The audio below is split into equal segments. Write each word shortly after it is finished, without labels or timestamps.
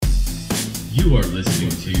You are listening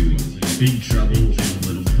to Big Trouble in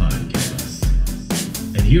Little Podcasts.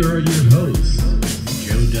 And here are your hosts,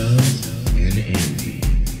 Joe Dubs and Andy.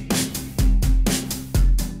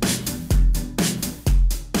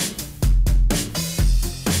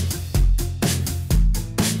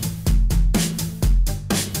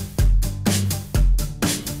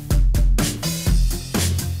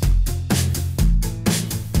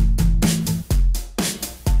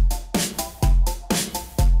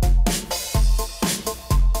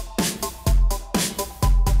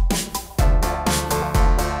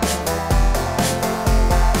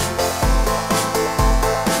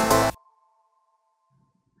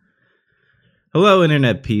 Hello,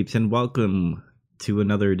 Internet peeps, and welcome to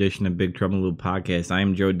another edition of Big Trouble in Little Podcast. I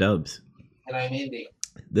am Joe Dubs. And I'm Andy.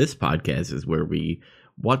 This podcast is where we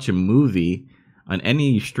watch a movie on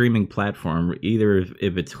any streaming platform, either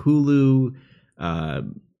if it's Hulu,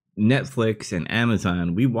 Netflix, and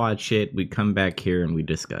Amazon. We watch it, we come back here, and we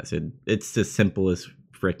discuss it. It's the simplest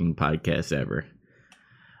freaking podcast ever.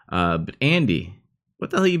 But Andy, what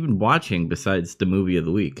the hell have you been watching besides the movie of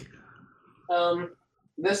the week?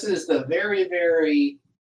 This is the very, very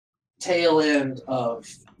tail end of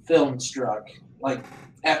Filmstruck. Like,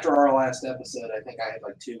 after our last episode, I think I had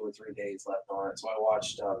like 2 or 3 days left on it. So I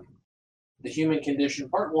watched The Human Condition,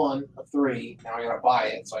 part 1 of 3. Now I gotta buy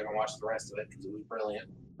it so I can watch the rest of it because it was brilliant.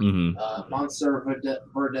 Monsieur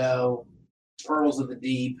Verdot, Pearls of the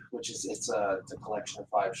Deep, which is it's a collection of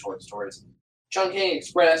 5 short stories. Chungking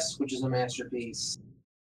Express, which is a masterpiece.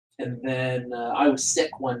 And then I was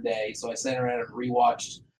sick one day, so I sat around and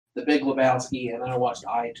rewatched The Big Lebowski, and then I watched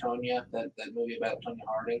I, Tonya, that movie about Tonya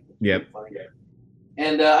Harding. Yep.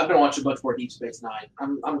 And I've been watching a bunch more Deep Space Nine.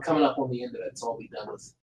 I'm coming up on the end of it, so I'll be done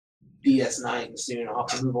with DS9 soon. I'll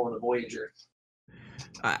have to move on to Voyager.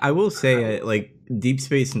 I will say, like, Deep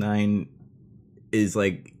Space Nine is,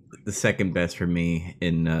 like, the second best for me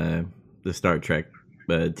in the Star Trek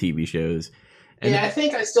TV shows. And yeah, I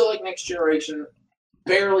think I still like Next Generation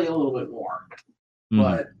barely a little bit more.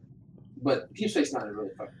 But Deep Space Nine is really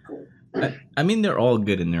fucking cool. I mean, they're all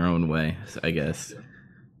good in their own way, I guess.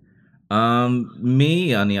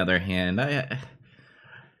 Me, on the other hand,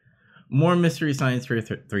 more Mystery Science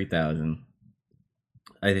Theater 3000.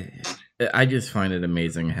 I just find it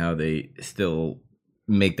amazing how they still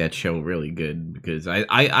make that show really good, because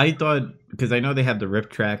I thought, because I know they have the rip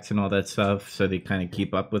tracks and all that stuff, so they kind of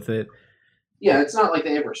keep up with it. Yeah, it's not like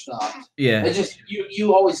they ever stopped. Yeah. It's just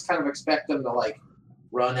you always kind of expect them to like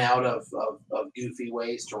run out of goofy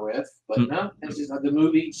ways to riff, but no, it's just the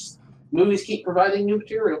movies keep providing new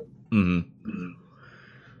material. And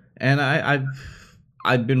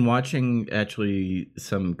I've been watching actually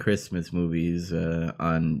some Christmas movies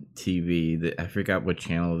on TV. I forgot what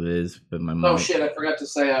channel it is, but my mom. Oh shit! I forgot to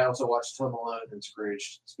say I also watched Home Alone and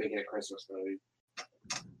Scrooge. Speaking of Christmas movies,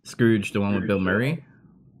 Scrooge, the one with Bill Murray.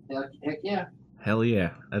 Heck yeah! Hell yeah!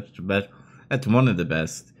 That's the best. That's one of the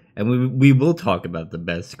best. And we will talk about the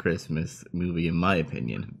best Christmas movie in my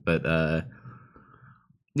opinion. But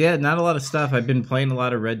yeah, not a lot of stuff. I've been playing a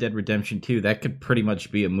lot of Red Dead Redemption 2. That could pretty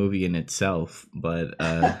much be a movie in itself. But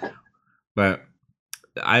but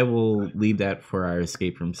I will leave that for our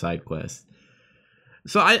escape from side quest.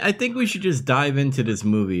 So I think we should just dive into this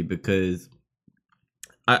movie, because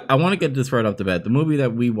I want to get this right off the bat. The movie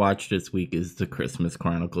that we watched this week is The Christmas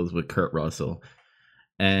Chronicles with Kurt Russell.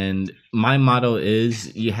 And my motto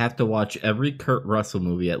is you have to watch every Kurt Russell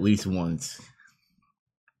movie at least once.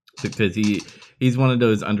 Because he's one of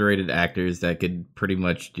those underrated actors that could pretty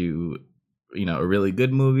much do, a really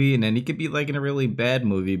good movie, and then he could be like in a really bad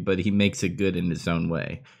movie, but he makes it good in his own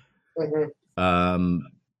way.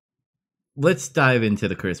 Let's dive into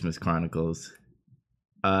The Christmas Chronicles.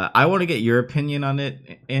 I want to get your opinion on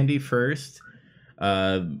it, Andy, first.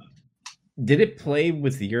 Did it play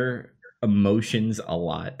with your emotions a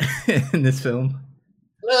lot in this film?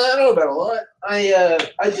 I don't know about a lot.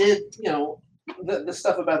 I did, the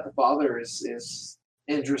stuff about the father is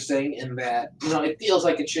interesting in that, it feels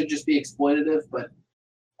like it should just be exploitative,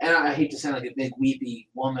 and I hate to sound like a big weepy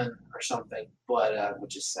woman or something, but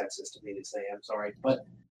which is sexist of me to say, I'm sorry, but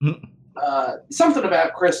something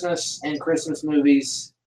about Christmas and Christmas movies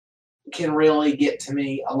can really get to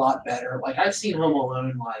me a lot better. Like, I've seen Home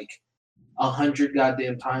Alone like 100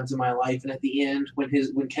 goddamn times in my life, and at the end,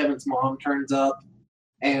 when Kevin's mom turns up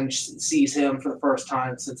and sees him for the first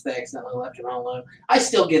time since they accidentally left him alone, I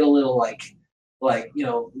still get a little like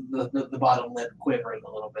the bottom lip quivering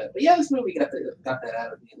a little bit. But yeah, this movie got that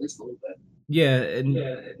out of me at least a little bit. Yeah, and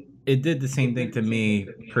it did the same thing to me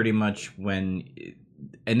pretty much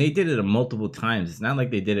and they did it multiple times. It's not like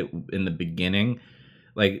they did it in the beginning.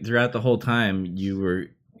 Like, throughout the whole time, you were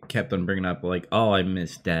kept on bringing up like, oh, I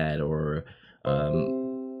miss Dad, or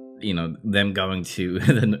them going to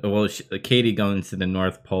Katie going to the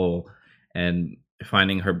North Pole and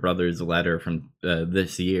finding her brother's letter from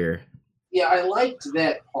this year. Yeah, I liked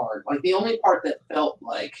that part. Like the only part that felt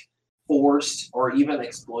like forced or even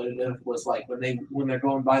exploitative was like when they're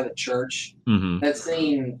going by the church. Mm-hmm. That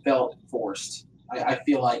scene felt forced. I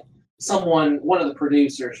feel like one of the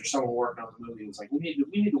producers or someone working on the movie was like, we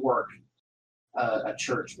need to work a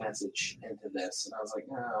church message into this, and I was like,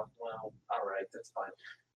 oh well, all right, that's fine.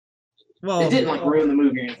 Well, it didn't like ruin the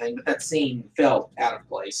movie or anything, but that scene felt out of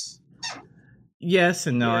place. Yes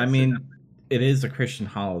and no. I mean, it is a Christian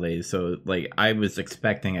holiday, so like I was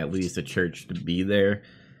expecting at least a church to be there.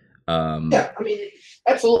 Yeah, I mean,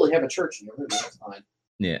 absolutely have a church in your movie. That's fine.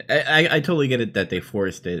 Yeah, I totally get it that they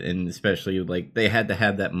forced it, and especially like they had to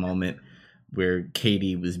have that moment where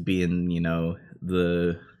Katie was being,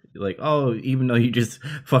 the like, oh, even though you just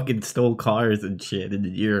fucking stole cars and shit,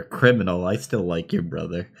 and you're a criminal, I still like your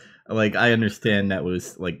brother. Like, I understand that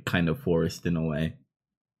was like kind of forced in a way.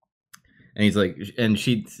 And he's like, and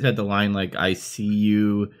she said the line like, "I see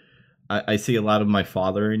you, I see a lot of my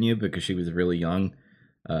father in you," because she was really young,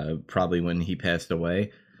 probably when he passed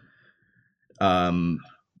away. And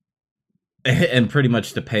pretty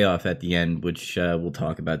much the payoff at the end, which we'll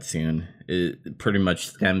talk about soon, it pretty much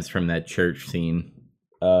stems from that church scene.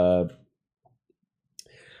 What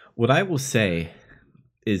I will say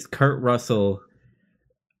is Kurt Russell,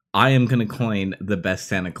 I am going to coin the best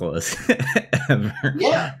Santa Claus ever.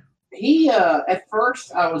 Yeah. He, at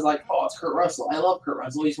first, I was like, oh, it's Kurt Russell. I love Kurt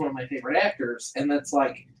Russell. He's one of my favorite actors. And that's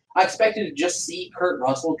like, I expected to just see Kurt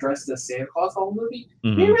Russell dressed as Santa Claus the whole movie.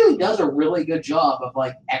 Mm-hmm. He really does a really good job of,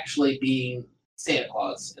 like, actually being Santa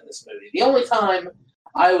Claus in this movie. The only time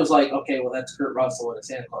I was like, okay, well, that's Kurt Russell in a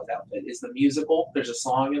Santa Claus outfit is the musical. There's a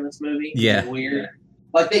song in this movie. Yeah. It's weird.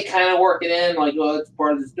 Like, they kind of work it in, like, well, it's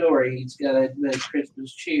part of the story. He's got a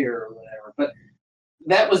Christmas cheer or whatever. But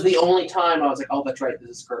that was the only time I was like, oh, that's right,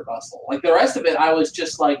 this is Kurt Russell. Like, the rest of it, I was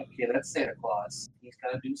just like, okay, that's Santa Claus. He's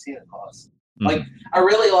got to do Santa Claus. Mm-hmm. Like, I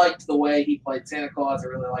really liked the way he played Santa Claus. I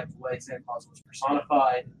really liked the way Santa Claus was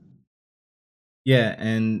personified. Yeah,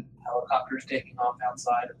 and helicopters taking off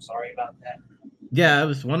outside. I'm sorry about that. Yeah, I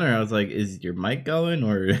was wondering. I was like, is your mic going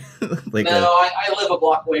or like? No, I live a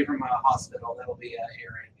block away from a hospital. That'll be an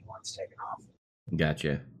air ambulance taking off.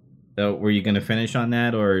 Gotcha. So, were you going to finish on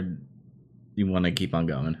that, or you want to keep on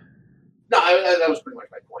going? No, that was pretty much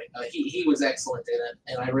my point. He was excellent in it,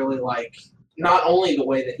 and I really like not only the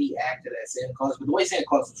way that he acted as Santa Claus, but the way Santa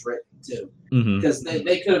Claus was written too. Because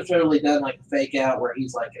they could have totally done like a fake out where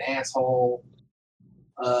he's like an asshole.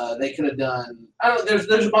 They could have done. I don't.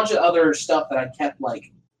 There's a bunch of other stuff that I kept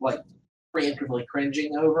like preemptively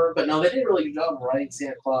cringing over, but no, they did a really good job of writing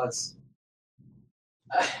Santa Claus.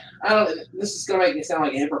 I don't. This is gonna make me sound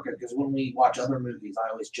like a hypocrite because when we watch other movies,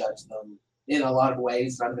 I always judge them in a lot of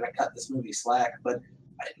ways. I'm gonna cut this movie slack, but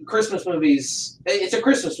Christmas movies. It's a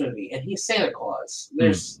Christmas movie, and he's Santa Claus.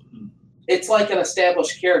 It's like an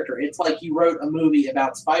established character. It's like you wrote a movie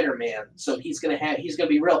about Spider-Man, so he's gonna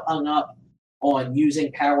be real hung up on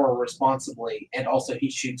using power responsibly, and also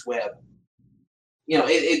he shoots web.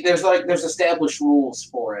 There's established rules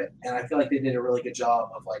for it, and I feel like they did a really good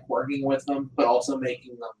job of like working with them, but also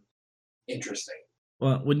making them interesting.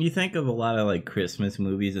 Well, when you think of a lot of like Christmas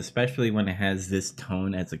movies, especially when it has this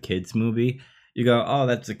tone as a kids movie, you go, "Oh,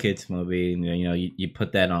 that's a kids movie," and you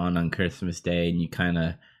put that on Christmas Day, and you kind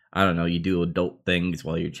of, I don't know, you do adult things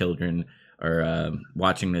while your children are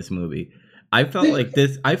watching this movie. I felt like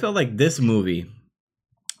this movie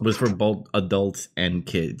was for both adults and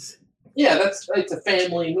kids. Yeah, it's a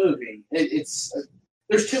family movie.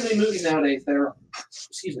 There's too many movies nowadays that are,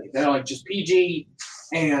 they're like just PG,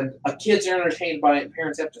 and kids are entertained by it, and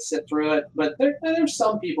parents have to sit through it. But there's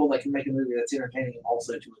some people that can make a movie that's entertaining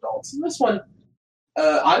also to adults. And this one,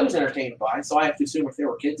 I was entertained by, so I have to assume if there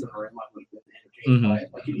were kids in the room, I would have been entertained by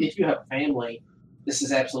it. Like if you have a family, this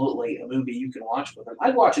is absolutely a movie you can watch with them.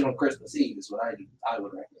 I'd watch it on Christmas Eve is what I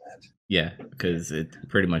would recommend. Yeah, because it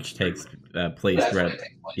pretty much takes place right.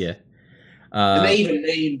 Yeah. And they even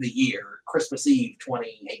named the year Christmas Eve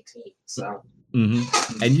 2018. So,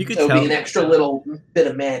 and you could tell be an extra little bit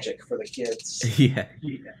of magic for the kids. Yeah.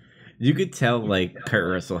 You could tell like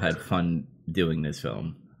Kurt Russell had fun doing this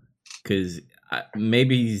film because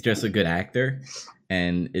maybe he's just a good actor.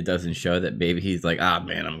 And it doesn't show that maybe he's like,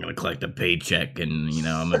 man, I'm going to collect a paycheck and,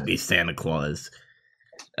 I'm going to be Santa Claus.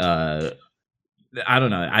 I don't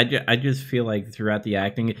know. I just feel like throughout the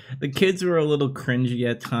acting, the kids were a little cringy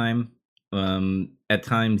at time. At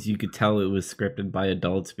times you could tell it was scripted by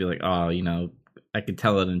adults. Be like, I could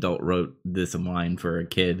tell an adult wrote this line for a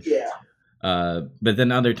kid. Yeah. But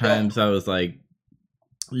then other times I was like,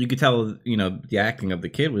 you could tell, the acting of the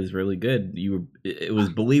kid was really good. It was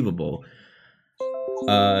believable.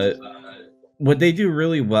 What they do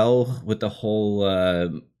really well with the whole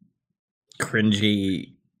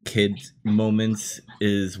cringy kid moments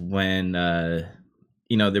is when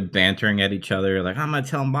they're bantering at each other, like, I'm gonna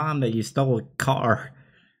tell mom that you stole a car,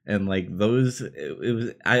 and like those, it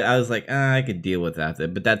was I was like, I could deal with that,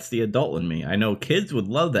 but that's the adult in me. I know kids would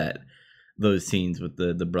love those scenes with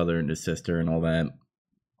the brother and the sister and all that.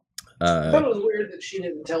 I thought it was weird that she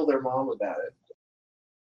didn't tell their mom about it.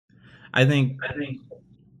 I think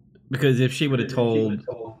because if she would have told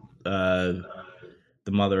the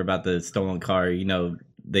mother about the stolen car,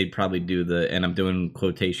 they'd probably do and I'm doing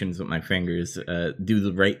quotations with my fingers, do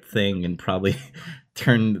the right thing and probably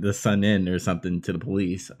turn the son in or something to the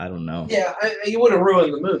police. I don't know. Yeah, you would have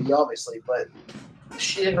ruined the movie, obviously, but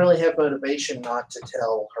she didn't really have motivation not to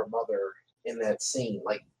tell her mother in that scene.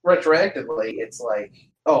 Like, retroactively, it's like,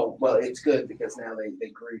 oh, well, it's good because now they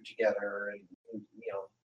grew together and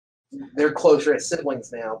they're closer as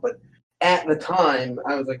siblings now. But at the time,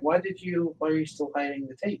 I was like, why are you still hiding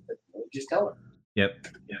the tape? Just tell her. Yep.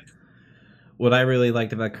 What I really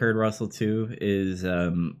liked about Kurt Russell too is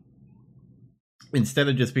instead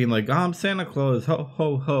of just being like, "Oh, I'm Santa Claus, ho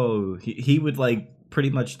ho ho," he would like pretty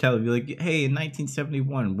much tell you, like, "Hey, in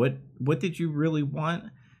 1971, what did you really want?"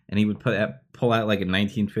 And he would pull out like a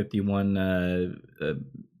 1951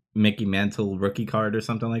 Mickey Mantle rookie card or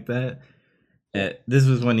something like that. This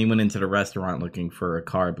was when he went into the restaurant looking for a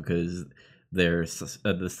car because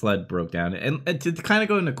the sled broke down. And to kind of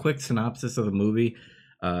go into a quick synopsis of the movie,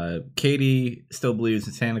 Katie still believes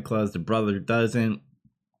in Santa Claus. The brother doesn't.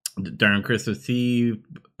 During Christmas Eve,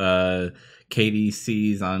 Katie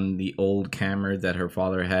sees on the old camera that her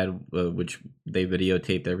father had, which they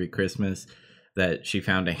videotaped every Christmas, that she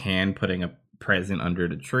found a hand putting a present under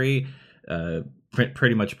the tree,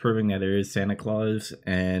 pretty much proving that there is Santa Claus,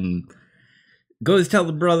 and goes to tell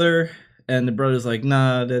the brother, and the brother's like,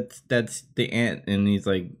 nah, that's the aunt. And he's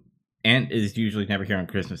like, aunt is usually never here on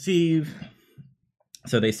Christmas Eve.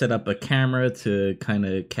 So they set up a camera to kind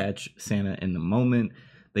of catch Santa in the moment.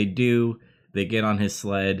 They do. They get on his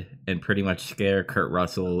sled and pretty much scare Kurt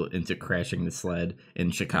Russell into crashing the sled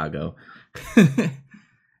in Chicago.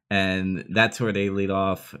 And that's where they lead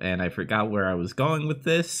off. And I forgot where I was going with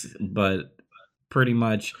this, but pretty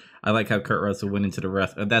much I like how Kurt Russell went into the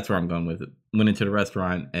restaurant. That's where I'm going with it. Went into the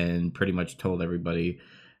restaurant and pretty much told everybody,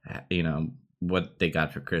 what they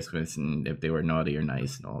got for Christmas and if they were naughty or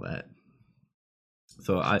nice and all that.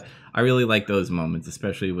 So I really like those moments,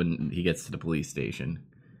 especially when he gets to the police station.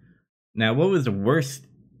 Now, what was the worst?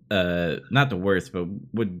 Not the worst, but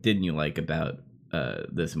what didn't you like about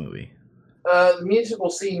this movie? The musical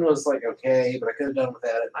scene was like okay, but I could have done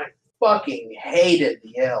without it. I fucking hated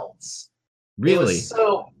the elves. Really?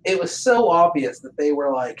 It was so obvious that they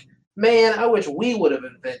were like, man, I wish we would have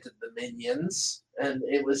invented the minions, and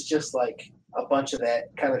it was just like a bunch of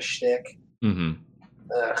that kind of shtick. Mm-hmm.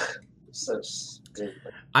 Ugh, so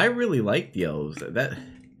stupid. I really liked the elves.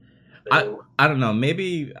 I don't know.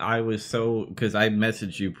 Maybe I was because I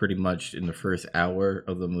messaged you pretty much in the first hour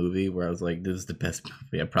of the movie where I was like, "This is the best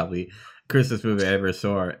movie Christmas movie I ever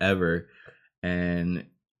saw ever," and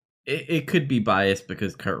it could be biased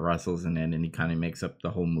because Kurt Russell's in it and he kind of makes up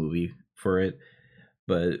the whole movie for it.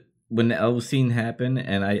 But when the elf scene happened,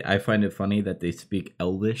 and I find it funny that they speak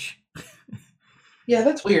Elvish. Yeah,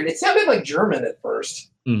 that's weird. It sounded like German at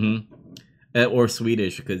first. Mm-hmm. Or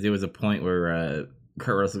Swedish, because there was a point where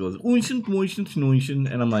Kurt Russell goes "Oinchen, oinchen, oinchen,"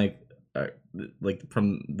 and I'm like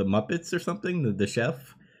from the Muppets or something, the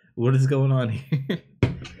chef. What is going on here?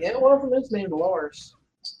 Yeah, one of them is named Lars.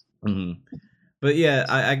 Mm-hmm. But yeah,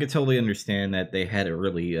 I could totally understand that they had a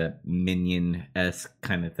really Minion-esque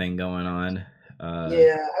kind of thing going on.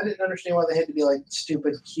 Yeah, I didn't understand why they had to be like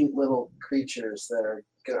stupid, cute little creatures that are.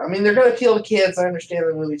 I mean, they're going to appeal to kids. I understand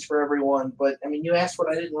the movie's for everyone, but I mean, you asked what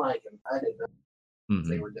I didn't like, and I didn't know if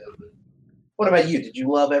they were dope. What about you? Did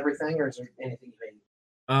you love everything, or is there anything you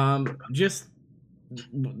hated? Just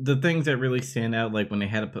the things that really stand out, like when they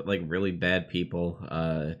had to put like really bad people.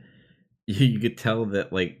 You could tell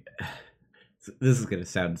that like this is gonna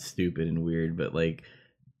sound stupid and weird, but like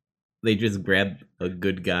they just grab a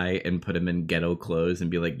good guy and put him in ghetto clothes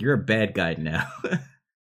and be like, "You're a bad guy now."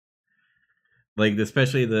 Like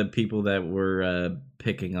especially the people that were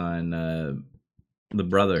picking on the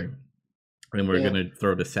brother, and we're gonna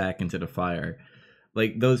throw the sack into the fire.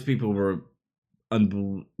 Like those people were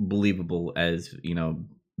unbelievable as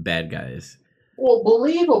bad guys. Well,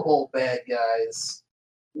 believable bad guys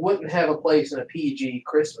wouldn't have a place in a PG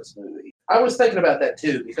Christmas movie. I was thinking about that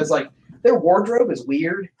too because like their wardrobe is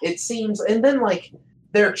weird. It seems, and then like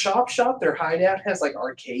their chop shop, their hideout has like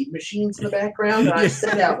arcade machines in the background. And I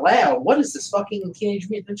said out loud, "What is this fucking Teenage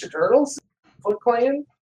Mutant Ninja Turtles Foot Clan?"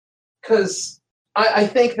 Because I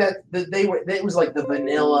think that they were it was like the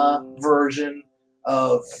vanilla version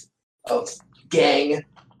of gang,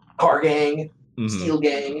 car gang, steel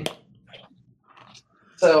gang.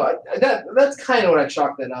 So that's kind of what I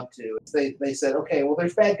chalked that up to. They said, okay, well,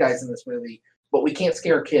 there's bad guys in this movie, but we can't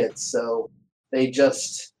scare kids, so they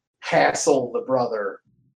just hassle the brother,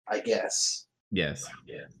 I guess. Yes.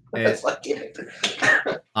 Yeah. That's like it.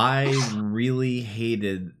 I really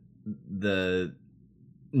hated the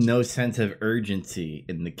no sense of urgency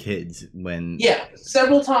in the kids when... Yeah,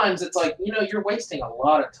 several times it's like, you're wasting a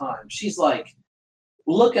lot of time. She's like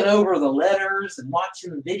looking over the letters and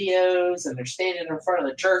watching the videos, and they're standing in front of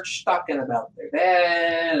the church talking about their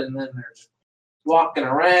dad, and then they're just walking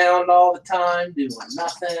around all the time doing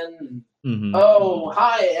nothing. And, oh,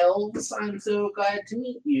 hi, elves. I'm so glad to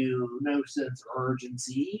meet you. No sense of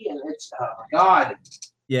urgency. And it's, oh my God.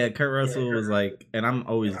 Yeah, Kurt Russell was like, and I'm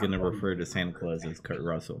always going to refer to Santa Claus as Kurt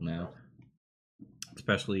Russell now,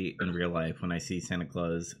 especially in real life. When I see Santa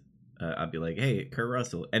Claus, I'll be like, hey, Kurt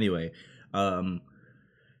Russell. Anyway,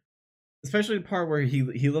 especially the part where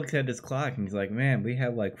he looks at his clock and he's like, man, we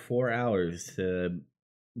have like 4 hours to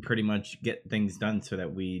pretty much get things done so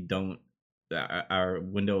that we don't, our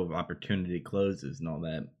window of opportunity closes and all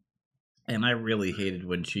that. And I really hated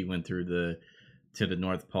when she went through to the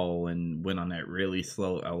North Pole and went on that really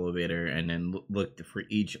slow elevator and then looked for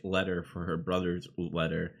each letter for her brother's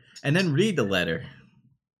letter and then read the letter.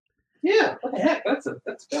 Yeah, what the heck?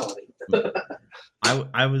 That's felony.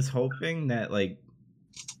 I was hoping that, like,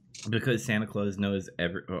 because Santa Claus knows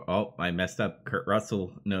I messed up. Kurt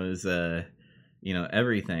Russell knows,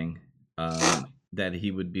 everything. That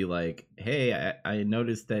he would be like, hey, I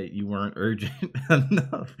noticed that you weren't urgent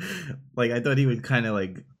enough. Like, I thought he would kind of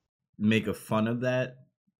like make a fun of that,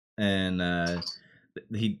 and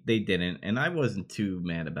they didn't, and I wasn't too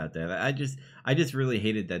mad about that. I just really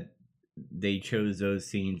hated that they chose those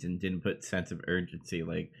scenes and didn't put sense of urgency.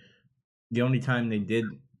 Like, the only time they did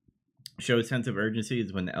show a sense of urgency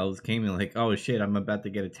is when the elves came and like, oh shit, I'm about to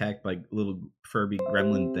get attacked by little Furby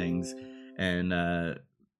gremlin things, and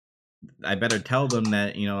I better tell them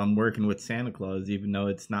that, I'm working with Santa Claus, even though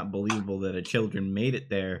it's not believable that a children made it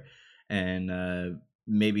there, and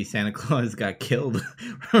maybe Santa Claus got killed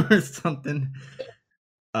or something.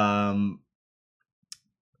 What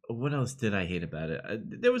else did I hate about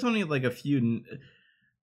it? There was only like a few.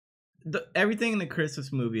 Everything in the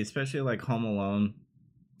Christmas movie, especially like Home Alone.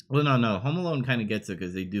 Well, no, Home Alone kind of gets it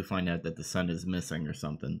because they do find out that the son is missing or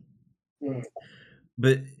something.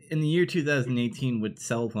 But in the year 2018, with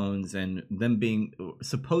cell phones and them being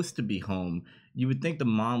supposed to be home, you would think the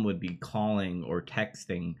mom would be calling or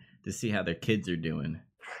texting to see how their kids are doing.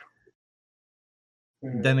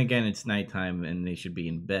 Then again, it's nighttime and they should be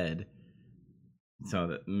in bed.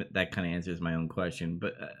 So that kind of answers my own question.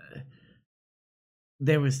 But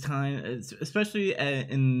there was time, especially at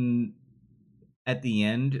the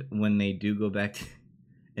end, when they do go back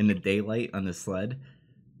in the daylight on the sled.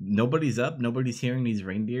 Nobody's up. Nobody's hearing these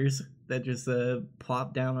reindeers that just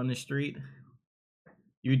plop down on the street.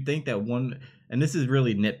 You'd think that one, and this is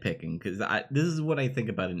really nitpicking because this is what I think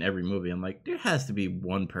about in every movie. I'm like, there has to be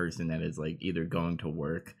one person that is like either going to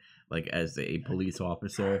work, like as a police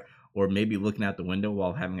officer, or maybe looking out the window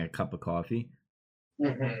while having a cup of coffee,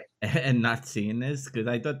 and not seeing this. Because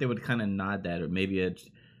I thought they would kind of nod that, or maybe a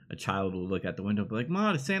child will look out the window, and be like,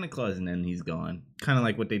 "Ma, it's Santa Claus," and then he's gone. Kind of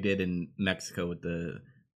like what they did in Mexico with the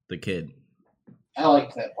kid. I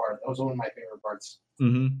liked that part. That was one of my favorite parts.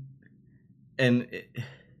 And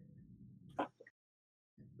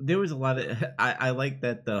there was a lot of... I like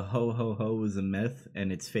that the ho ho ho was a myth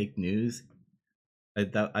and it's fake news. I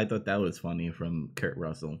thought that was funny from Kurt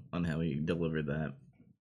Russell on how he delivered that.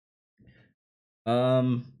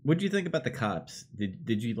 What do you think about the cops?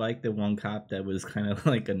 Did you like the one cop that was kind of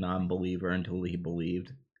like a non-believer until he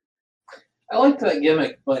believed? I liked that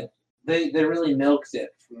gimmick, but they really milked it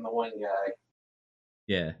from the one guy.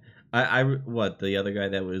 Yeah. What, the other guy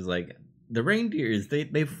that was like, the reindeers,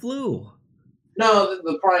 they flew. No,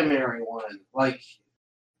 the primary one. Like,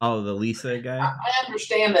 oh, the Lisa guy? I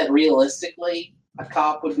understand that realistically a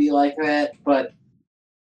cop would be like that, but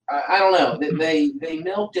I don't know. They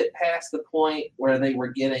milked it past the point where they were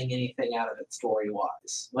getting anything out of it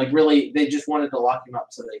story-wise. Like, really, they just wanted to lock him up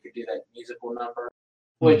so they could do that musical number,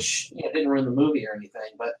 which didn't ruin the movie or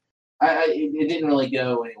anything, but it didn't really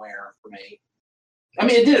go anywhere for me. I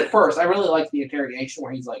mean, it did at first. I really liked the interrogation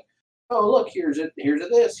where he's like, "Oh, look, here's a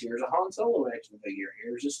this, here's a Han Solo action figure,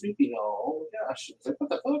 here's a Snoopy doll. Oh my gosh!" It's like, what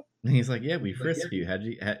the fuck? And he's like, "Yeah, we Like, frisked you. How'd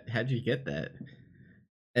you get that?"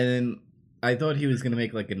 And then I thought he was gonna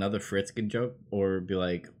make like another Fritzkin joke, or be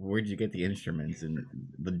like, "Where'd you get the instruments and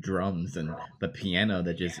the drums and the piano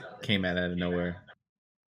that just came out of nowhere?"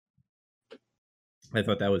 I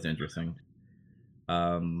thought that was interesting.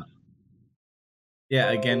 Um, yeah,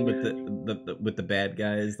 again with with the bad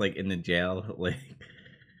guys like in the jail, like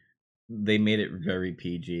they made it very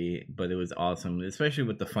PG, but it was awesome, especially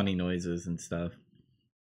with the funny noises and stuff.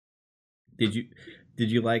 Did you did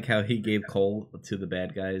you like how he gave coal to the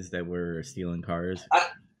bad guys that were stealing cars? I,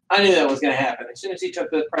 I knew that was going to happen. As soon as he took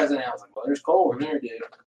the president, I was like, "Well, there's coal in there,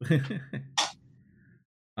 dude."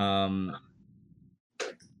 um,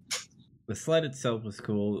 the sled itself was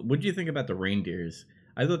cool. What do you think about the reindeers?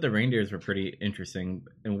 I thought the reindeers were pretty interesting.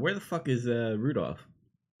 And where the fuck is Rudolph?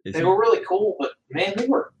 Is They he? were really cool, but man, they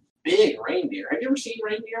were big reindeer. Have you ever seen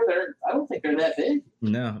reindeer? I don't think they're that big.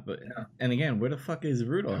 No, but and again, where the fuck is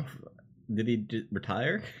Rudolph? Did he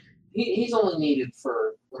retire? He's only needed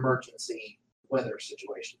for emergency weather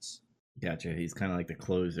situations. Gotcha. He's kind of like the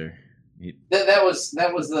closer. He, That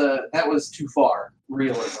was too far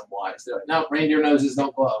realism wise. They're like, no, reindeer noses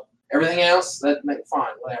don't glow. Everything else that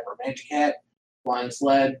fine, whatever. Magic hat, flying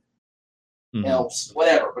sled, Mhm. elves,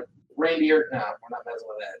 whatever. But reindeer, no, we're not messing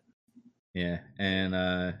with that. Yeah, and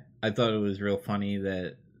I thought it was real funny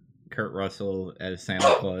that Kurt Russell as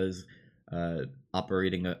Santa Claus,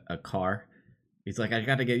 operating a car. He's like, I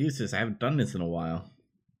got to get used to this. I haven't done this in a while.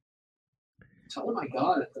 Oh my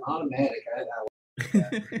god, it's an automatic.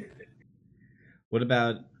 What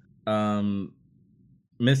about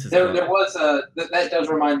Mrs. There, Claus? there was a that does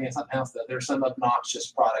remind me of something else. That there's some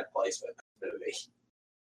obnoxious product placement in the movie,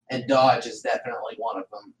 and Dodge is definitely one of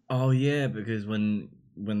them. Oh yeah, because when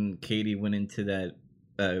Katie went into that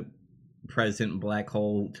uh, present black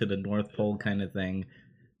hole to the North Pole kind of thing,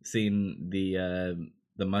 seeing the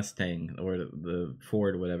Mustang or the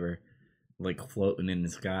Ford or whatever, like floating in the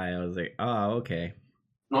sky, I was like, oh okay.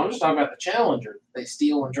 No, I'm just talking about the Challenger they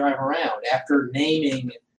steal and drive around after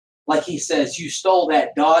naming, like he says, you stole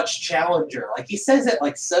that Dodge Challenger. Like he says it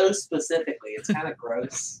like so specifically. It's kind of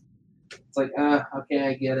gross. It's like, okay,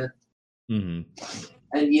 I get it. Hmm.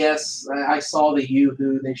 And yes, I saw the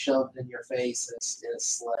yoo-hoo they shoved in your face in a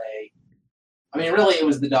sleigh. I mean, really, it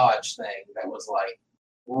was the Dodge thing that was like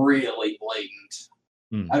really blatant.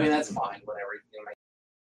 Hmm. I mean, that's fine, whatever. You know,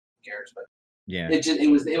 who cares? But Yeah. it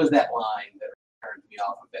was that line that turned me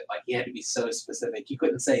off of it. Like he had to be so specific. You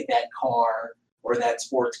couldn't say that car or that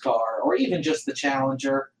sports car or even just the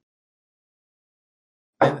Challenger.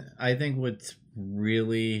 I think what's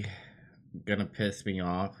really gonna piss me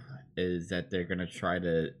off is that they're gonna try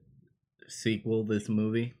to sequel this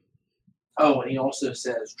movie. Oh, and he also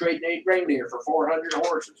says straight Nate reindeer for 400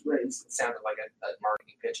 horses. It sounded like a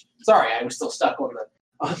marketing pitch. Sorry, I was still stuck on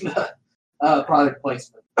the product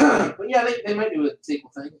placement. But yeah, they might do a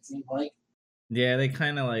sequel thing. It seems like Yeah, they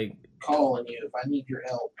kind of like calling you if I need your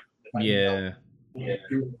help. If I need help, yeah, yeah,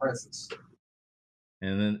 you're in presence.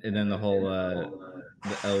 and then the whole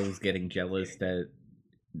the elves getting jealous that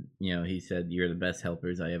he said you're the best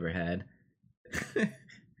helpers I ever had,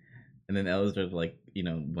 and then elves are like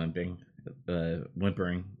whimpering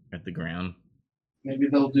at the ground. Maybe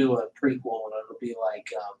they'll do a prequel and it'll be like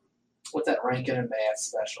what's that Rankin and Bass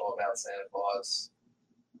special about Santa Claus?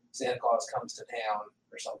 Santa Claus comes to town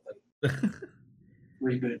or something.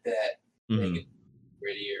 Reboot that. Mhm. Make it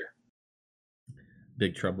prettier.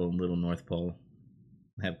 Big Trouble in Little North Pole.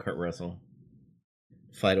 Have Kurt Russell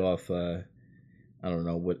fight off. I don't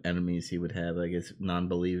know what enemies he would have. I guess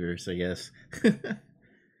non-believers. I guess.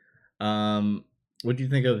 What do you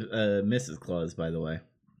think of Mrs. Claus? By the way,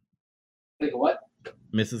 Think of what?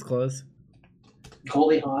 Mrs. Claus.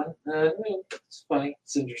 Goldie Hawn. It's funny.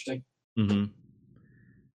 It's interesting. Mm-hmm.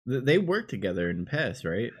 They worked together in the past,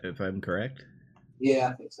 right? If I'm correct. Yeah,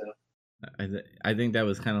 I think so. I think that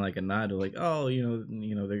was kind of like a nod to like, oh,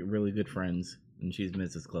 they're really good friends, and she's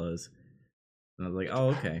Mrs. Claus, and I was like, oh,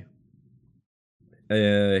 okay.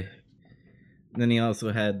 Then he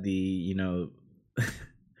also had the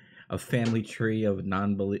a family tree of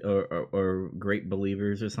or great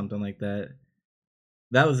believers or something like that.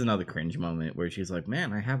 That was another cringe moment where she's like,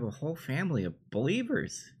 man, I have a whole family of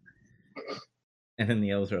believers, and then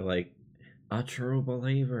the elves are like, a true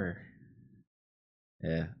believer.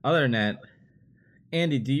 Yeah. Other than that,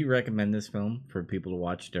 Andy, do you recommend this film for people to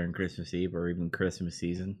watch during Christmas Eve or even Christmas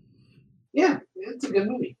season? Yeah, it's a good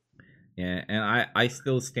movie. Yeah, and I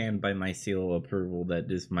still stand by my seal of approval that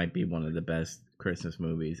this might be one of the best Christmas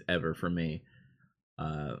movies ever for me.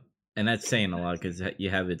 And that's saying a lot because you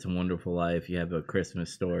have It's a Wonderful Life, you have A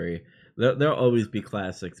Christmas Story. There'll always be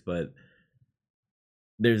classics, but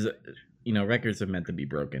there's, records are meant to be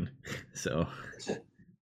broken. So,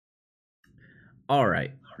 all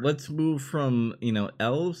right, let's move from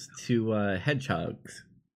elves to hedgehogs.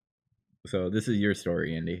 So this is your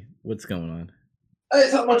story, Andy. What's going on?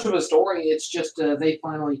 It's not much of a story. It's just they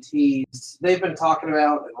finally teased. They've been talking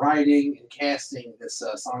about and writing and casting this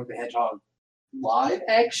Sonic the Hedgehog live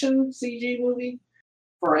action CG movie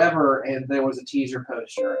forever, and there was a teaser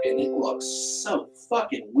poster, and it looks so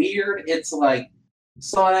fucking weird. It's like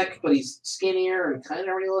Sonic, but he's skinnier and kind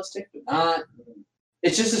of realistic, but not.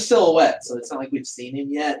 It's just a silhouette, so it's not like we've seen him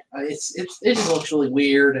yet. It just looks really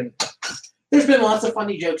weird, and there's been lots of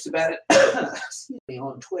funny jokes about it. Excuse me,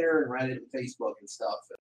 on Twitter and Reddit and Facebook and stuff.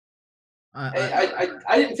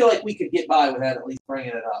 I didn't feel like we could get by without at least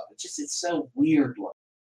bringing it up. It's so weird looking.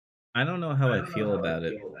 I don't know how I feel about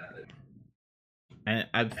it.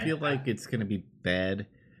 I feel like it's gonna be bad,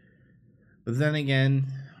 but then again,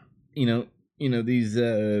 these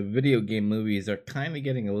video game movies are kind of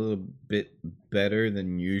getting a little bit better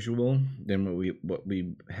than usual than what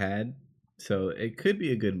we had. So it could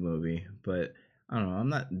be a good movie, but I don't know. I'm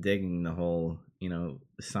not digging the whole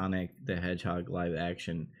Sonic the Hedgehog live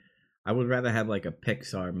action. I would rather have like a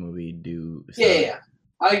Pixar movie do. Yeah.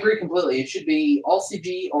 I agree completely. It should be all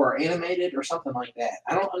CG or animated or something like that.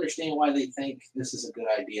 I don't understand why they think this is a good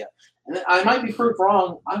idea. And I might be proved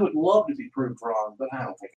wrong. I would love to be proved wrong, but I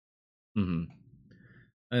don't think. Mm-hmm.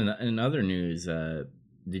 And in other news,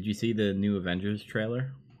 did you see the new Avengers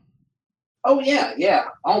trailer? Oh yeah.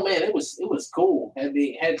 Oh man, it was cool. Had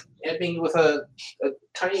me with a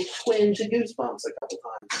tiny twinge of goosebumps a couple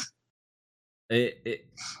times.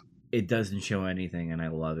 It doesn't show anything, and I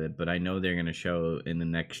love it. But I know they're gonna show in the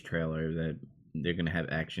next trailer that they're gonna have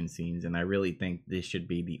action scenes, and I really think this should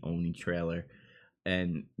be the only trailer,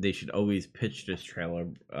 and they should always pitch this trailer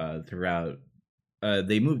throughout.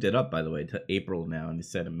 They moved it up, by the way, to April now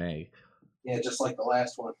instead of May. Yeah, just like the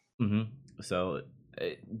last one. Mm-hmm. So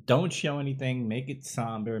don't show anything. Make it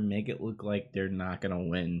somber. Make it look like they're not gonna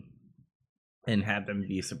win, and have them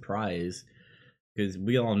be surprised, because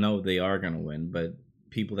we all know they are gonna win. But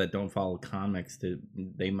people that don't follow comics,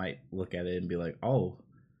 they might look at it and be like, "Oh,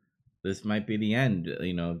 this might be the end."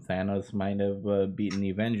 Thanos might have beaten the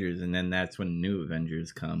Avengers, and then that's when new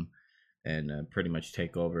Avengers come and pretty much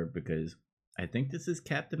take over. Because I think this is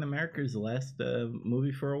Captain America's last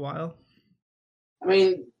movie for a while. I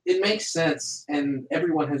mean, it makes sense, and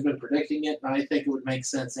everyone has been predicting it, and I think it would make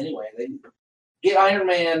sense anyway. They get Iron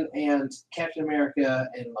Man and Captain America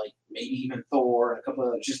and like maybe even Thor and a couple of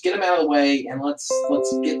others. Just get them out of the way, and let's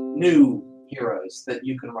get new heroes that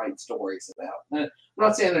you can write stories about. And I'm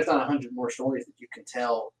not saying there's not 100 more stories that you can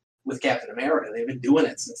tell with Captain America. They've been doing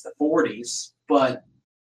it since the 40s, but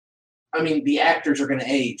I mean, the actors are going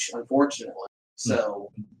to age, unfortunately.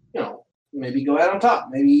 So, maybe go out on top.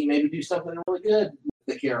 Maybe do something really good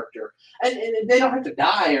with the character. And they don't have to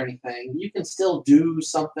die or anything. You can still do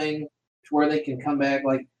something to where they can come back.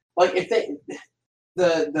 Like if they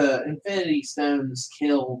the Infinity Stones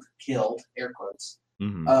killed air quotes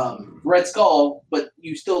Red Skull, but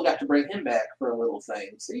you still got to bring him back for a little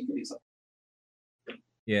thing. So you can do something.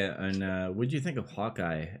 Yeah, and what do you think of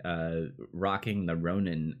Hawkeye rocking the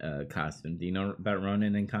Ronin costume? Do you know about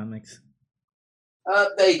Ronin in comics?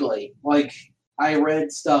 Vaguely. Like, I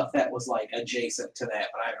read stuff that was, like, adjacent to that,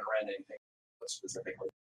 but I haven't read anything specifically.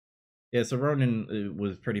 Yeah, so Ronin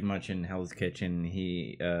was pretty much in Hell's Kitchen.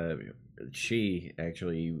 She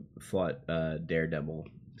actually fought Daredevil.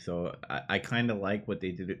 So I kind of like what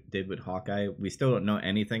they did with Hawkeye. We still don't know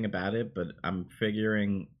anything about it, but I'm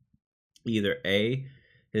figuring either A,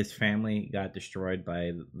 his family got destroyed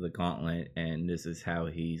by the Gauntlet, and this is how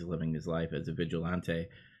he's living his life as a vigilante.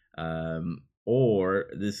 Or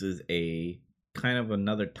this is a kind of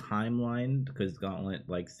another timeline, because Gauntlet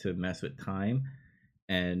likes to mess with time,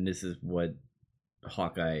 and this is what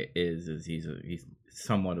Hawkeye is he's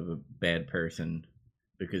somewhat of a bad person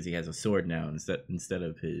because he has a sword now instead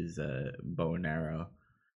of his bow and arrow.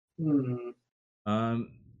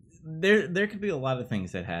 There could be a lot of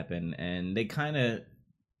things that happen, and they kind of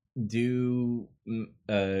do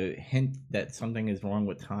hint that something is wrong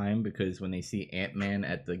with time, because when they see Ant-Man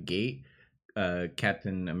at the gate,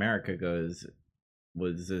 Captain America goes,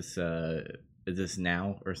 "Was this is this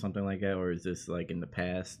now or something like that, or is this like in the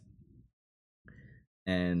past?"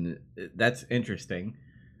 And that's interesting.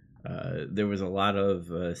 There was a lot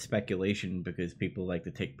of speculation because people like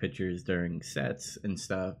to take pictures during sets and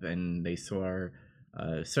stuff, and they saw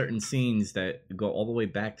certain scenes that go all the way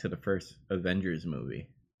back to the first Avengers movie.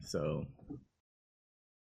 So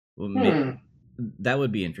Well, Hmm. that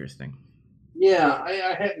would be interesting. Yeah, I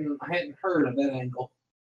hadn't heard of that angle.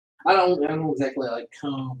 I don't exactly like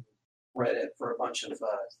comb Reddit for a bunch of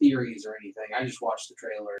theories or anything. I just watched the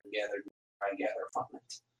trailer and I gather from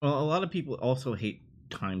it. Well, a lot of people also hate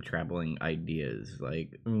time traveling ideas.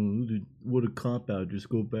 Like, oh, what a cop out! Just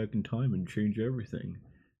go back in time and change everything.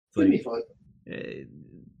 It's Could be like fun. eh,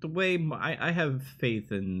 the way I have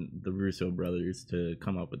faith in the Russo brothers to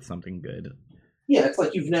come up with something good. Yeah, it's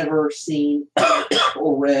like you've never seen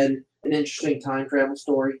or read an interesting time travel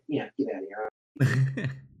story. Yeah, get out of here.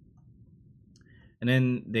 And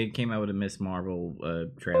then they came out with a Miss Marvel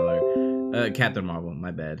trailer, Captain Marvel.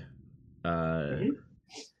 My bad. Uh, Mhm.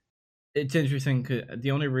 it's interesting. 'Cause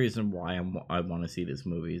the only reason why I want to see this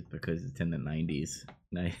movie is because it's in the '90s.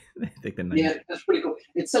 And I think the Yeah, '90s. that's pretty cool.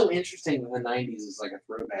 It's so interesting that the '90s is like a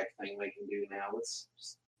throwback thing they can do now. It's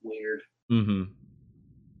just weird. Mm-hmm.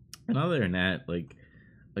 And other than that, like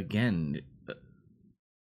again,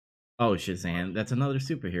 oh Shazam, that's another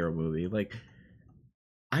superhero movie. Like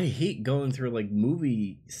I hate going through like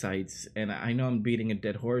movie sites, and I know I'm beating a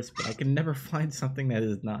dead horse, but I can never find something that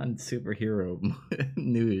is non superhero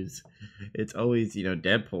news. It's always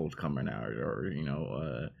Deadpool's coming out, or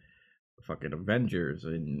fucking Avengers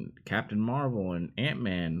and Captain Marvel and Ant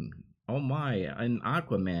Man. Oh my, and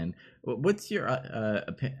Aquaman. What's your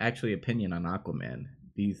actually opinion on Aquaman?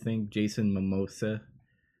 Do you think Jason Momoa?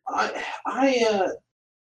 I I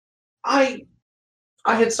I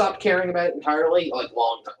I had stopped caring about it entirely, like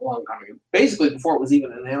long time ago, basically before it was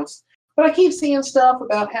even announced. But I keep seeing stuff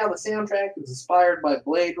about how the soundtrack is inspired by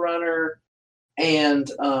Blade Runner, and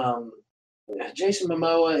Jason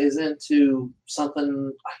Momoa is into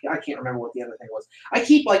something. I can't remember what the other thing was. I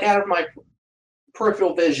keep like out of my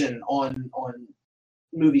peripheral vision on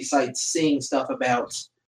movie sites seeing stuff about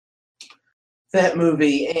that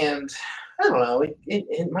movie, and I don't know,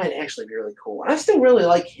 it might actually be really cool. And I still really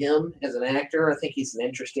like him as an actor. I think he's an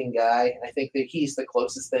interesting guy. I think that he's the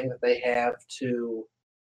closest thing that they have to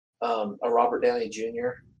a Robert Downey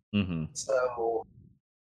Jr. Mm-hmm. So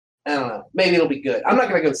I don't know. Maybe it'll be good. I'm not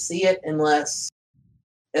gonna go see it unless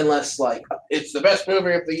like it's the best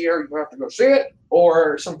movie of the year. You have to go see it,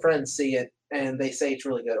 or some friends see it and they say it's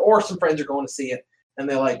really good, or some friends are going to see it and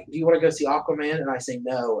they're like, "Do you want to go see Aquaman?" And I say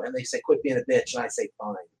no, and they say, "Quit being a bitch," and I say,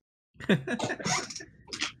 "Fine."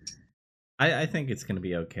 I think it's gonna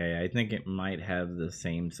be okay. I think it might have the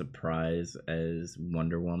same surprise as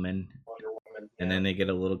Wonder Woman, Wonder Woman. and Yeah. then they get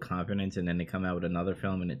a little confidence, and then they come out with another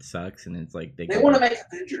film and it sucks, and it's like they They go want to back. make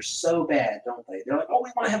Avengers so bad, don't they? They're like, "Oh,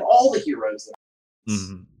 we want to have all the heroes.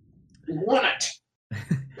 Hmm. We want it."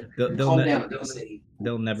 they'll Calm down, DC.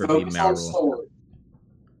 they'll never be Focus on Marvel. story.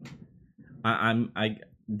 I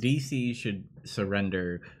DC should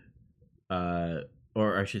surrender,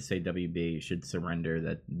 or I should say WB should surrender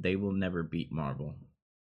that they will never beat Marvel, No,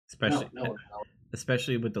 especially no.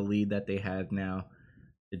 especially with the lead that they have now.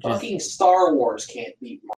 It just Fucking Star Wars can't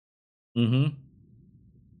beat Marvel.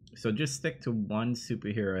 mm-hmm. So just stick to one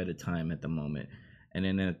superhero at a time at the moment, and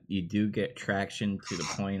then if you do get traction to the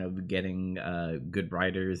point of getting good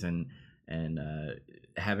writers and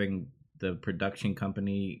having the production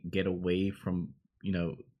company get away from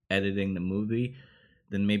editing the movie,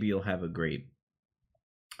 then maybe you'll have a great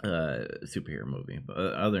superhero movie. But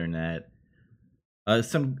other than that,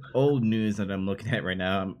 some old news that I'm looking at right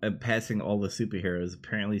now. I'm passing all the superheroes.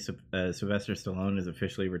 Apparently, Sylvester Stallone is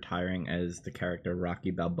officially retiring as the character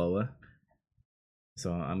Rocky Balboa.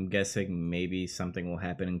 So I'm guessing maybe something will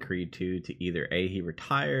happen in Creed 2 to either A, he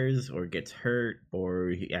retires or gets hurt, or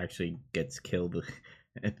he actually gets killed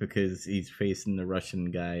because he's facing the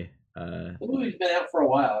Russian guy. The movie's been out for a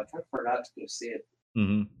while. I kind of forgot to go see it.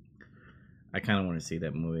 Hmm. I kind of want to see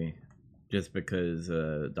that movie just because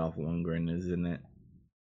Dolph Lundgren is in it.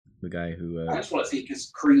 The guy who. I just want to see it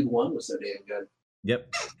because Creed 1 was so damn good.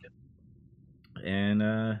 Yep.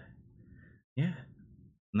 And yeah,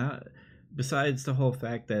 not besides the whole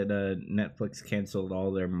fact that Netflix canceled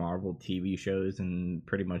all their Marvel TV shows and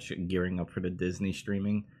pretty much gearing up for the Disney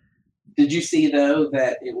streaming. Did you see, though,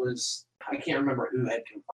 that it was, I can't remember who had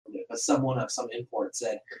confirmed it, but someone of some import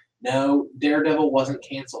said, no, Daredevil wasn't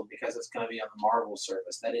canceled because it's going to be on the Marvel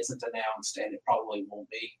service. That isn't announced, and it probably won't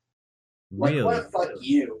be. Like, Really? what? Fuck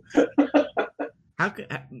you. How could?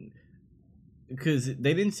 Because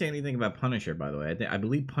they didn't say anything about Punisher, by the way. I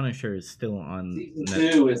believe Punisher is still on. Season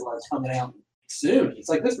 2 is like coming out soon. It's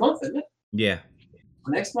like this month, isn't it? Yeah.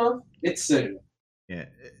 Next month? It's soon. Yeah.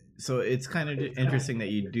 So it's kind of interesting that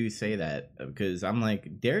you do say that because I'm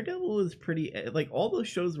like Daredevil is pretty like all those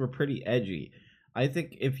shows were pretty edgy. I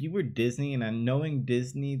think if you were Disney, and I'm knowing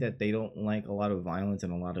Disney that they don't like a lot of violence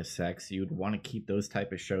and a lot of sex, you would want to keep those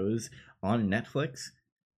type of shows on Netflix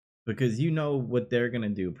because you know what they're gonna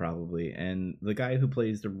do probably. And the guy who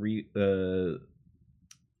plays the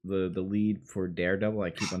lead for Daredevil, I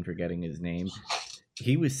keep on forgetting his name.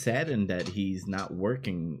 He was saddened that he's not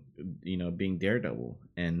working, being Daredevil,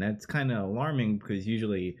 and that's kind of alarming because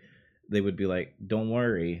usually they would be like, "Don't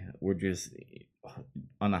worry, we're just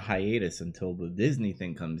on a hiatus until the Disney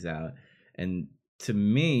thing comes out." And to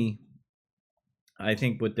me, I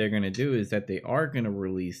think what they're gonna do is that they are gonna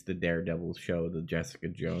release the Daredevil show, the Jessica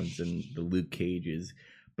Jones and the Luke Cages,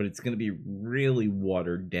 but it's gonna be really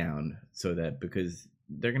watered down so that because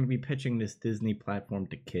they're gonna be pitching this Disney platform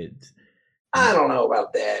to kids. I don't know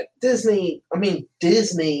about that. Disney, I mean,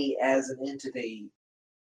 Disney as an entity,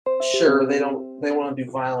 sure, they want to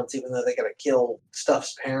do violence even though they got to kill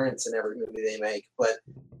Stuff's parents in every movie they make. But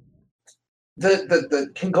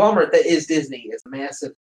the conglomerate that is Disney is a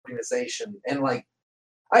massive organization, and like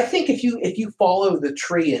I think if you follow the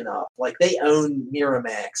tree enough, like they own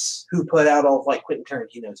Miramax, who put out all of like Quentin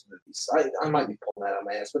Tarantino's movies. I might be pulling that out of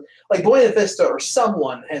my ass, but like Buena Vista or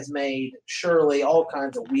someone has made surely all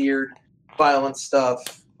kinds of weird, violent stuff.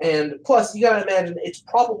 And plus, you gotta imagine it's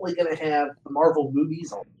probably gonna have the Marvel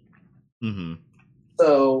movies on. Mm-hmm.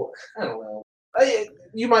 So I don't know.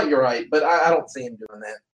 You might be right, but I don't see him doing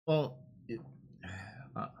that. Well,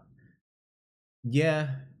 uh,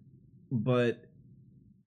 yeah, but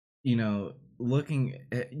looking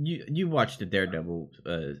at, you watched the Daredevil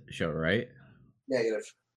show, right? Negative.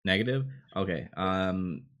 Negative. Okay.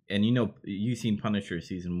 And you seen Punisher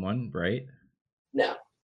season 1, right? No.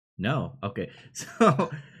 No. Okay.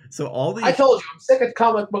 So all I these told you I'm sick of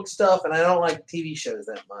comic book stuff, and I don't like TV shows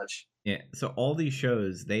that much. yeah. So all these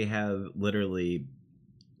shows they have literally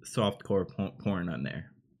softcore porn on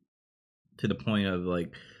there to the point of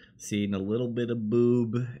like seeing a little bit of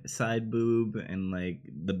side boob, and like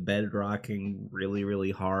the bed rocking really,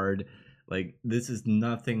 really hard. Like this is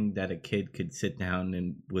nothing that a kid could sit down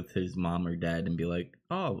and with his mom or dad and be like,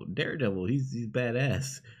 "Oh, Daredevil, he's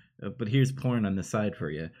badass," but here's porn on the side for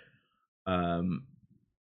you. Um,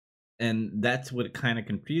 and that's what kind of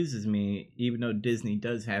confuses me. Even though Disney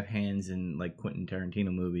does have hands in like Quentin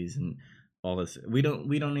Tarantino movies and all this, we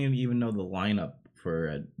don't even know the lineup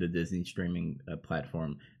for the Disney streaming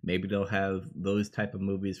platform. Maybe they'll have those type of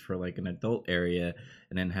movies for like an adult area,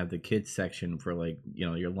 and then have the kids section for like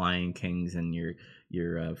your Lion Kings and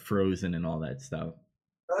your Frozen and all that stuff.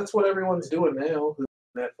 That's what everyone's doing now.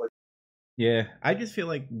 Netflix. Yeah, I just feel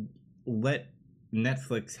like let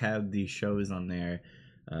Netflix have these shows on there,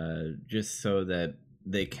 just so that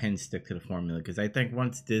they can stick to the formula. Because I think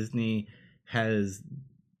once Disney has,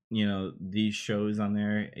 these shows on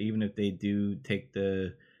there, even if they do take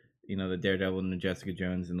the Daredevil and the Jessica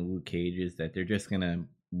Jones and the Luke Cages, that they're just gonna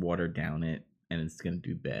water down it, and it's gonna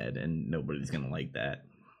do bad, and nobody's gonna like that.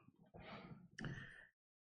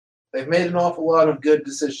 They've made an awful lot of good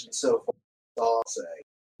decisions so far. That's all I'll say.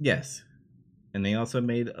 Yes, and they also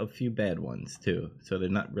made a few bad ones too, so they're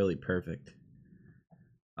not really perfect.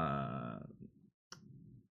 Uh,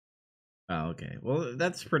 oh, okay. Well,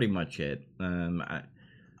 that's pretty much it.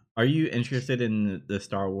 Are you interested in the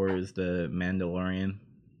Star Wars, the Mandalorian?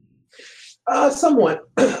 Somewhat.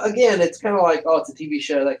 Again, it's kind of like, oh, it's a TV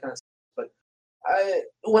show, that kind of stuff.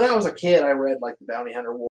 But when I was a kid, I read like the Bounty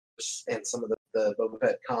Hunter Wars and some of the Boba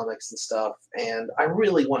Fett comics and stuff, and I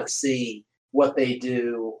really want to see what they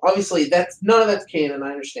do. Obviously, that's none of that's canon.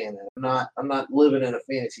 I understand that. I'm not living in a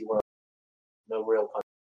fantasy world. No real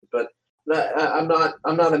punishment, but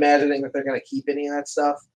I'm not imagining that they're going to keep any of that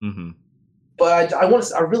stuff. Mm-hmm. But I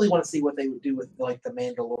really want to see what they would do with like the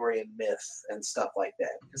Mandalorian myth and stuff like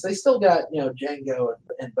that, because they still got Jango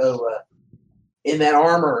and Boba in that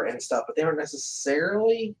armor and stuff, but they aren't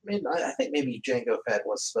necessarily. I mean, I think maybe Jango Fett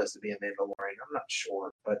was supposed to be a Mandalorian. I'm not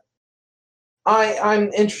sure, but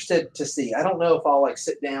I'm interested to see. I don't know if I'll like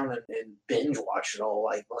sit down and binge watch it all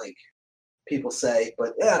like people say,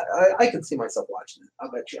 but yeah, I can see myself watching it. I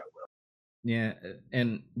bet you I will. Yeah,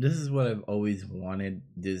 and this is what I've always wanted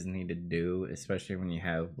Disney to do, especially when you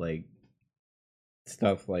have like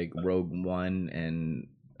stuff like Rogue One and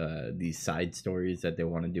these side stories that they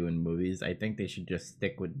want to do in movies. I think they should just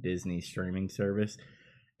stick with Disney streaming service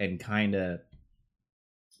and kind of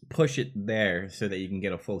push it there so that you can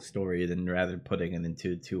get a full story than rather putting it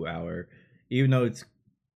into a 2 hour, even though it's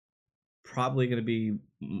probably going to be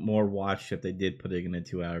more watched if they did put it in a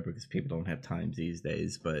 2 hour because people don't have time these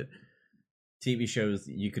days. But TV shows,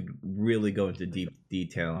 you could really go into deep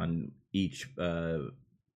detail on each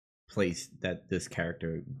place that this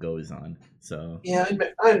character goes on. So Yeah,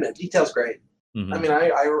 I admit detail's great. Mm-hmm. I mean,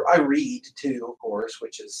 I read too, of course,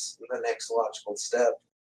 which is the next logical step.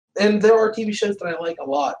 And there are TV shows that I like a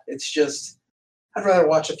lot. It's just I'd rather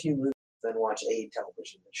watch a few movies than watch a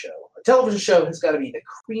television show. A television show has got to be the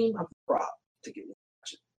cream of the crop to get me to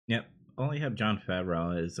watch it. Yep. Only have Jon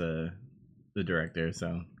Favreau as the director,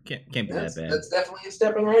 so can't be that bad. That's definitely a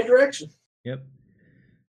step in the right direction. Yep.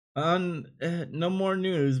 No more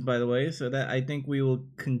news, by the way, so that I think we will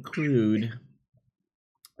conclude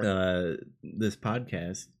this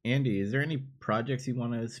podcast. Andy, is there any projects you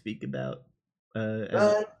want to speak about?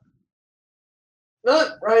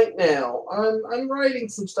 Not right now. I'm writing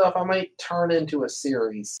some stuff I might turn into a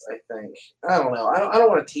series, I think. I don't know. I don't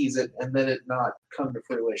want to tease it and then it not come to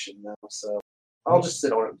fruition now, so I'll just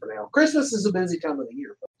sit on it for now. Christmas is a busy time of the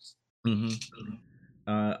year, folks. Mm-hmm.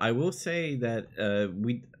 I will say that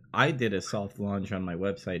I did a soft launch on my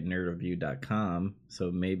website, nerdreview.com,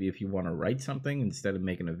 so maybe if you want to write something instead of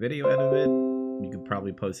making a video out of it, you could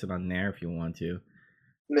probably post it on there if you want to.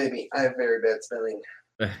 Maybe. I have very bad spelling.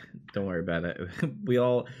 Don't worry about it.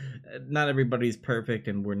 Not everybody's perfect,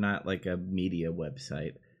 and we're not like a media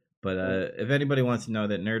website. But if anybody wants to know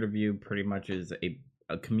that Nerd Review pretty much is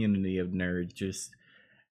a community of nerds, just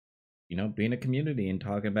being a community and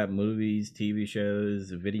talking about movies, TV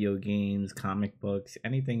shows, video games, comic books,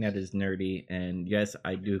 anything that is nerdy. And yes,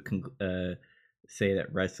 I do say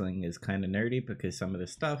that wrestling is kind of nerdy because some of the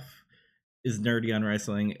stuff is nerdy on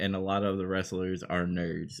wrestling, and a lot of the wrestlers are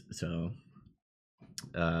nerds. So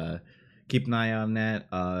keep an eye on that.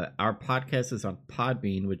 Our podcast is on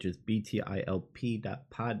Podbean, which is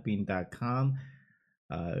btilp.podbean.com.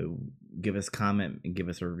 Give us a comment and give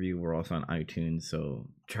us a review. We're also on iTunes, so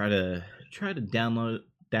try to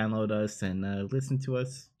download us and listen to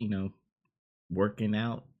us, working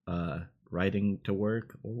out, riding to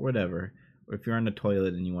work, or whatever. Or if you're on the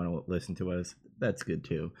toilet and you want to listen to us, that's good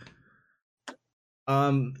too.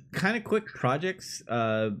 Kind of quick projects.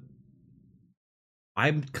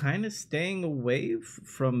 I'm kind of staying away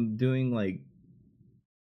from doing like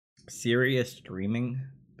serious streaming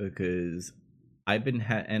because I've been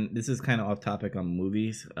and this is kind of off topic on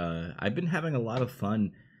movies. I've been having a lot of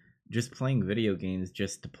fun just playing video games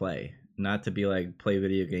just to play, not to be like play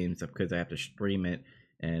video games because I have to stream it.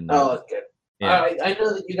 And oh, that's good. Yeah. I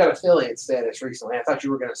know that you got affiliate status recently. I thought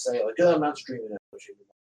you were going to say like, "Oh, I'm not streaming it."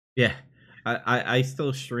 Yeah, I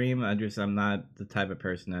still stream. I'm not the type of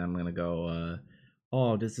person that I'm gonna go.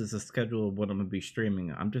 Oh, this is a schedule of what I'm gonna be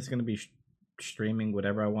streaming. I'm just gonna be streaming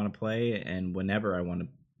whatever I want to play and whenever I want to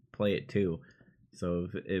play it too. So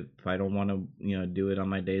if I don't want to, do it on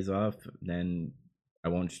my days off, then I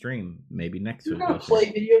won't stream. Maybe next week. You're gonna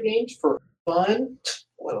play video games for fun?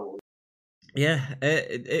 Yeah,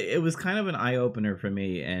 it was kind of an eye opener for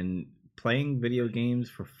me, and playing video games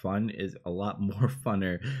for fun is a lot more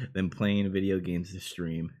funner than playing video games to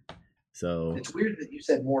stream. So it's weird that you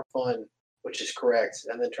said more fun, which is correct,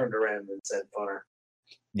 and then turned around and said funner.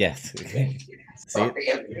 Yes.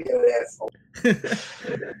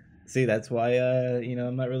 See, that's why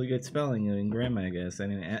I'm not really good spelling and grammar, I guess.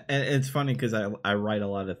 And it's funny because I write a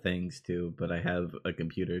lot of things too, but I have a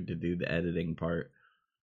computer to do the editing part.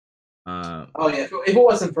 Oh yeah, if it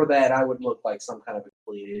wasn't for that, I would look like some kind of a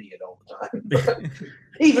complete idiot all the time.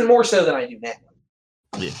 Even more so than I do now.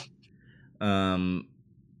 Yeah.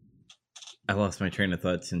 I lost my train of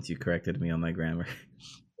thought since you corrected me on my grammar.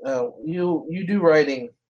 Oh, you do writing.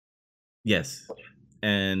 Yes,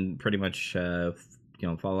 and pretty much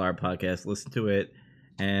follow our podcast, listen to it,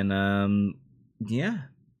 and yeah,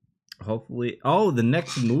 hopefully. Oh, the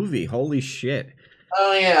next movie! Holy shit!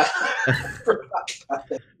 Oh yeah.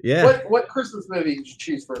 Yeah. What Christmas movie did you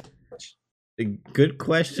choose for? Good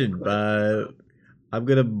question, but I'm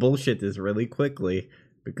gonna bullshit this really quickly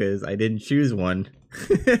because I didn't choose one.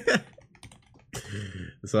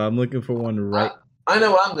 So I'm looking for one right. I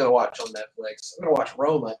know what I'm gonna watch on Netflix. I'm gonna watch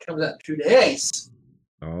Roma. It comes out in 2 days.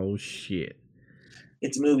 Oh shit!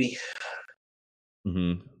 It's a movie.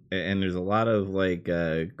 Mm-hmm. And there's a lot of like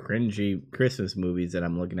cringy Christmas movies that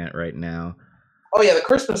I'm looking at right now. Oh yeah, the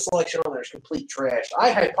Christmas selection on there is complete trash.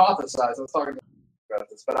 I hypothesized, I was talking about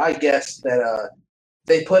this, but I guessed that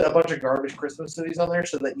they put a bunch of garbage Christmas movies on there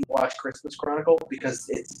so that you watch Christmas Chronicle because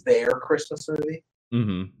it's their Christmas movie.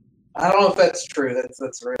 Mm-hmm. I don't know if that's true.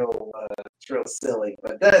 That's real silly,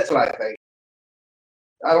 but that's what I think.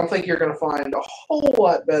 I don't think you're going to find a whole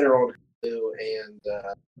lot better on Hulu and.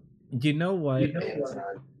 You know what?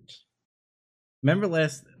 Remember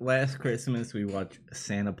last Christmas we watched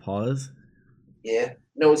Santa Paws? Yeah.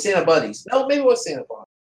 No, it's Santa Buddies. No, maybe it was Santa Paws.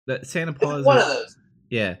 The Santa Paws. One of those.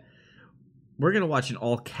 Yeah. We're gonna watch an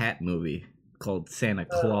all cat movie called Santa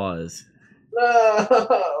Claus. No,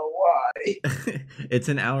 why? It's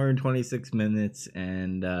an hour and 26 minutes,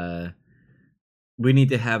 and we need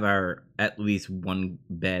to have our at least one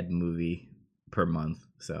bad movie per month.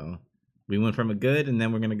 So we went from a good, and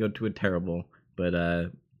then we're gonna go to a terrible.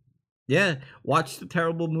 But yeah, watch the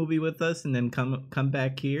terrible movie with us, and then come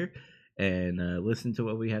back here and listen to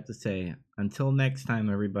what we have to say. Until next time,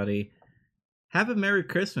 everybody, have a Merry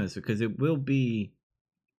Christmas, because it will be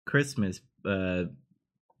Christmas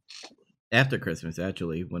after Christmas,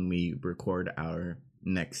 actually, when we record our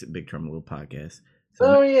next Big Trouble in Little podcast. So,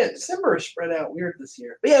 Oh yeah, December is spread out weird this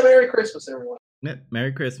year. But yeah, Merry Christmas, everyone.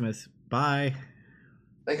 Merry Christmas. Bye.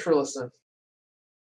 Thanks for listening.